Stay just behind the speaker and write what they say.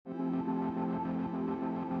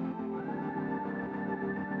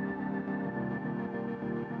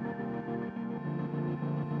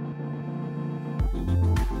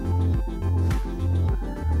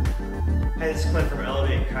Hey, this is Clint from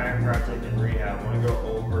Elevate Chiropractic and Rehab. I want to go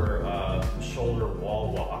over shoulder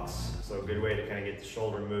wall walks. So a good way to kind of get the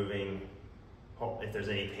shoulder moving, if there's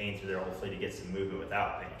any pain through there, hopefully to get some movement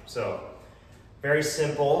without pain. So very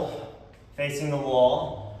simple, facing the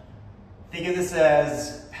wall. Think of this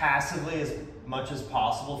as passively as much as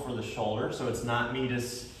possible for the shoulder. So it's not me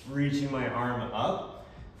just reaching my arm up.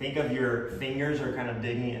 Think of your fingers are kind of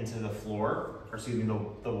digging into the floor, or excuse me,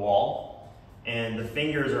 the wall. And the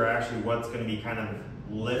fingers are actually what's going to be kind of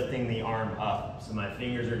lifting the arm up. So my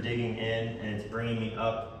fingers are digging in and it's bringing me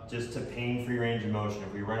up just to pain-free range of motion.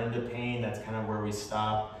 If we run into pain, that's kind of where we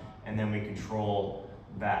stop and then we control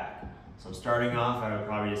back. So starting off, I would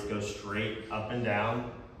probably just go straight up and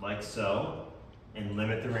down like so and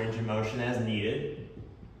limit the range of motion as needed.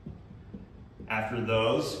 After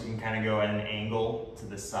those, we can kind of go at an angle to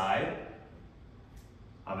the side.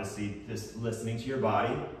 Obviously, just listening to your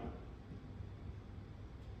body.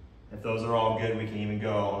 If those are all good, we can even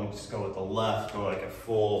go, just go with the left, go like a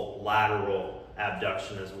full lateral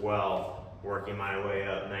abduction as well, working my way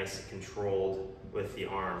up nice and controlled with the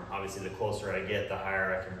arm. Obviously, the closer I get, the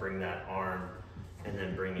higher I can bring that arm, and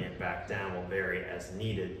then bringing it back down will vary as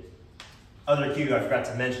needed. Other cue I forgot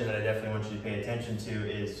to mention that I definitely want you to pay attention to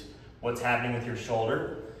is what's happening with your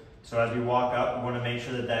shoulder. So as we walk up, we want to make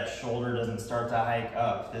sure that that shoulder doesn't start to hike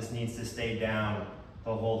up. This needs to stay down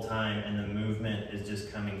the whole time, and the movement is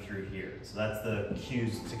just coming through here. So that's the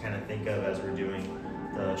cues to kind of think of as we're doing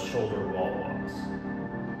the shoulder wall walks.